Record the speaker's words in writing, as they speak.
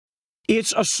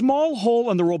It's a small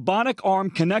hole in the robotic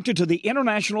arm connected to the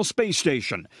International Space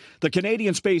Station. The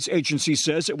Canadian Space Agency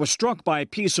says it was struck by a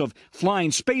piece of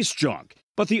flying space junk.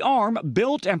 But the arm,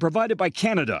 built and provided by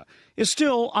Canada, is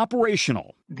still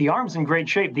operational. The arm's in great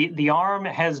shape. The arm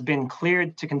has been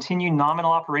cleared to continue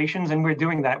nominal operations, and we're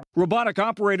doing that. Robotic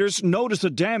operators noticed the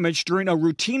damage during a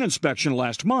routine inspection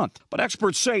last month. But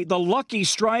experts say the lucky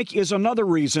strike is another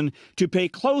reason to pay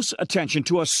close attention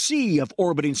to a sea of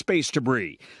orbiting space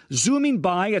debris, zooming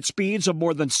by at speeds of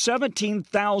more than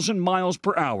 17,000 miles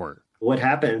per hour. What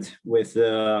happened with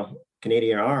the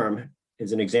Canadian arm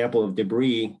is an example of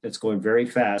debris that's going very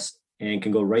fast and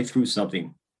can go right through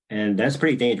something. And that's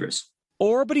pretty dangerous.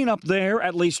 Orbiting up there,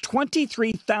 at least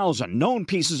 23,000 known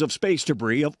pieces of space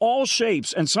debris of all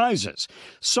shapes and sizes.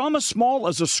 Some as small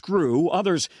as a screw,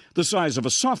 others the size of a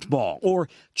softball, or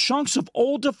chunks of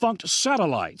old defunct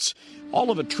satellites.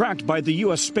 All of it tracked by the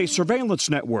U.S. Space Surveillance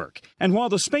Network. And while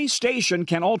the space station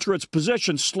can alter its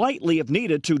position slightly if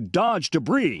needed to dodge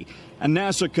debris, and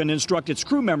NASA can instruct its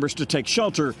crew members to take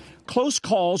shelter, close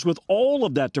calls with all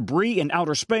of that debris in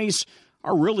outer space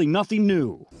are really nothing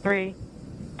new. 3,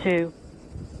 2,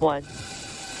 1.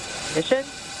 Mission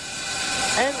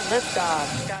and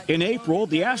liftoff. In April,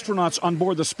 the astronauts on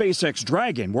board the SpaceX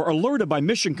Dragon were alerted by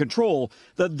Mission Control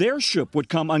that their ship would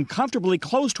come uncomfortably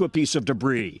close to a piece of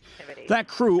debris. That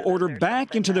crew ordered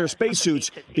back into their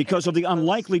spacesuits because of the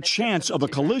unlikely chance of a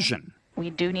collision. We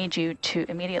do need you to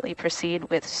immediately proceed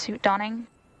with suit donning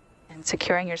and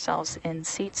securing yourselves in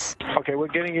seats. Okay, we're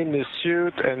getting in the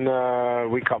suit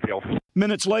and we copy all.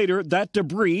 Minutes later, that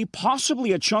debris,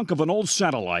 possibly a chunk of an old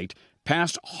satellite,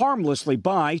 passed harmlessly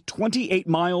by 28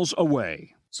 miles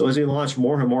away. So as we launch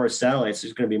more and more satellites,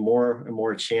 there's going to be more and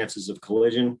more chances of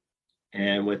collision.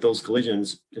 And with those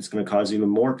collisions, it's going to cause even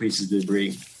more pieces of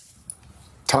debris.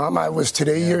 Tom, I was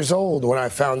today years old when I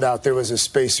found out there was a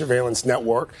space surveillance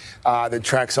network that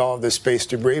tracks all of the space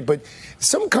debris. But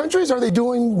some countries, are they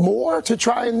doing more to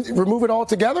try and remove it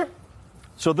altogether?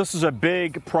 So this is a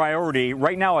big priority.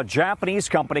 Right now, a Japanese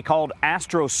company called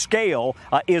Scale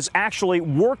is actually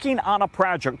working on a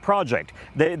project.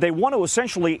 They want to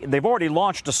essentially, they've already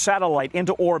launched a satellite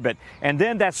into orbit, and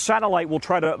then that satellite will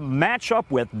try to match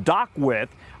up with, dock with,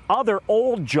 other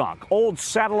old junk, old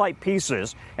satellite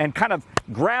pieces, and kind of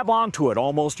grab onto it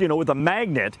almost, with a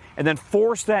magnet, and then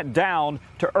force that down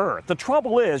to Earth. The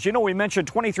trouble is, we mentioned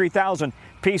 23,000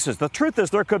 pieces. The truth is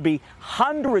there could be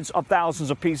hundreds of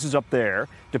thousands of pieces up there,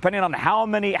 depending on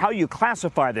how you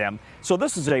classify them. So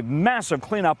this is a massive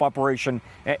cleanup operation,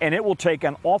 and it will take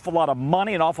an awful lot of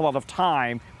money, an awful lot of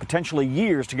time, potentially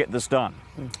years to get this done.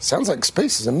 Sounds like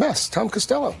space is a mess. Tom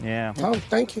Costello. Yeah. Tom,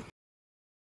 thank you.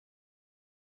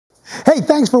 Hey,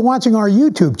 thanks for watching our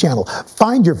YouTube channel.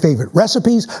 Find your favorite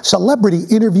recipes, celebrity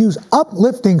interviews,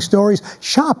 uplifting stories,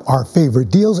 shop our favorite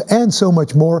deals, and so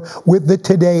much more with the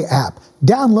Today app.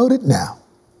 Download it now.